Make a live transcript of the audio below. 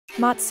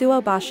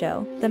Matsuo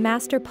Basho, the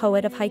master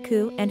poet of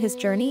haiku and his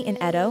journey in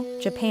Edo,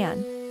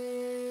 Japan.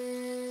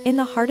 In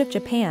the heart of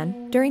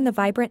Japan, during the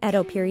vibrant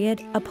Edo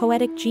period, a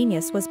poetic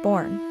genius was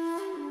born.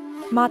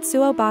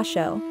 Matsuo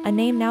Basho, a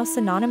name now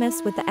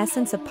synonymous with the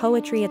essence of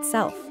poetry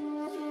itself.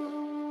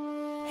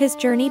 His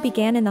journey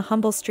began in the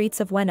humble streets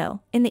of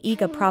Ueno, in the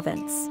Iga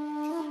province.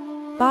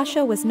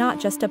 Basho was not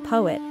just a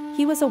poet,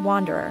 he was a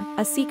wanderer,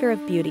 a seeker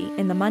of beauty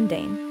in the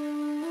mundane.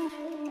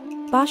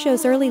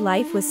 Basho's early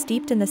life was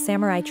steeped in the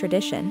samurai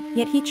tradition,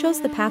 yet he chose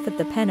the path of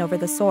the pen over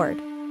the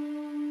sword.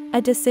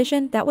 A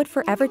decision that would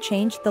forever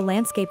change the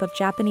landscape of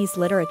Japanese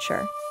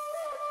literature.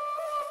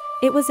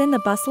 It was in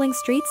the bustling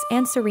streets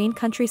and serene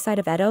countryside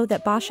of Edo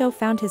that Basho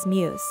found his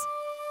muse.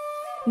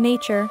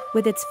 Nature,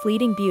 with its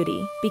fleeting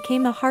beauty,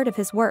 became the heart of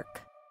his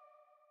work.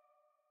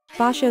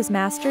 Basho's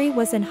mastery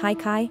was in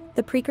haikai,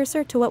 the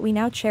precursor to what we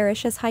now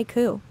cherish as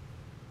haiku.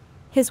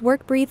 His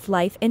work breathed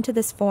life into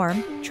this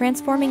form,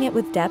 transforming it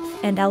with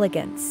depth and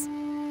elegance.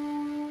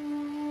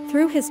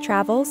 Through his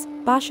travels,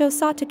 Basho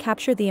sought to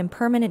capture the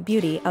impermanent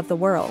beauty of the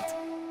world.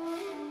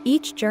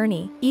 Each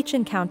journey, each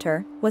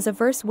encounter, was a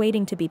verse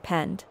waiting to be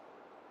penned.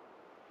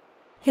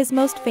 His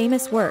most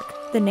famous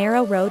work, The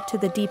Narrow Road to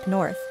the Deep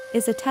North,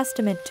 is a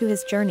testament to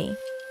his journey.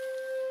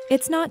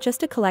 It's not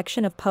just a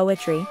collection of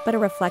poetry but a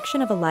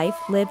reflection of a life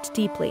lived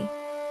deeply.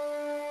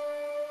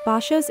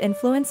 Basho's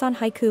influence on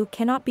haiku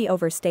cannot be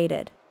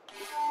overstated.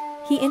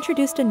 He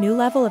introduced a new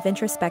level of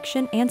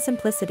introspection and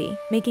simplicity,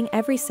 making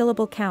every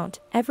syllable count,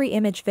 every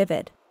image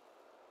vivid.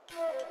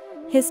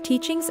 His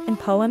teachings and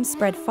poems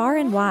spread far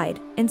and wide,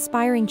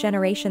 inspiring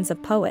generations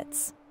of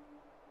poets.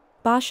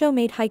 Basho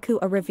made haiku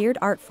a revered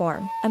art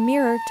form, a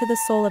mirror to the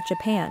soul of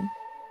Japan.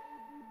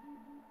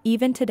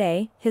 Even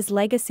today, his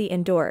legacy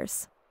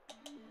endures.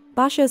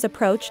 Basho's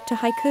approach to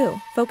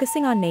haiku,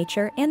 focusing on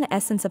nature and the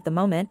essence of the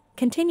moment,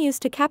 continues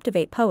to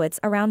captivate poets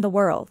around the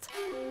world.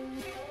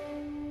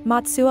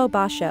 Matsuo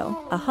Basho,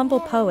 a humble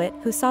poet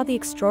who saw the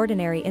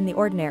extraordinary in the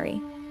ordinary.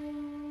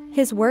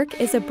 His work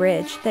is a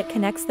bridge that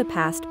connects the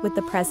past with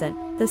the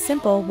present, the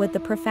simple with the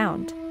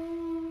profound.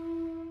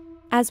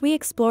 As we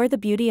explore the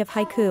beauty of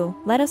haiku,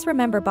 let us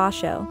remember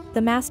Basho,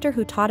 the master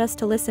who taught us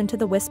to listen to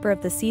the whisper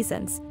of the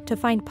seasons, to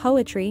find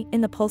poetry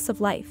in the pulse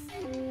of life.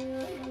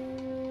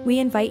 We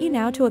invite you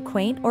now to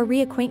acquaint or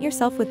reacquaint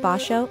yourself with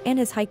Basho and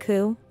his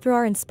haiku through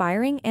our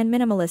inspiring and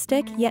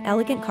minimalistic yet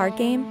elegant card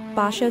game,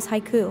 Basho's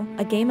Haiku,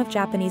 a game of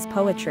Japanese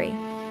poetry.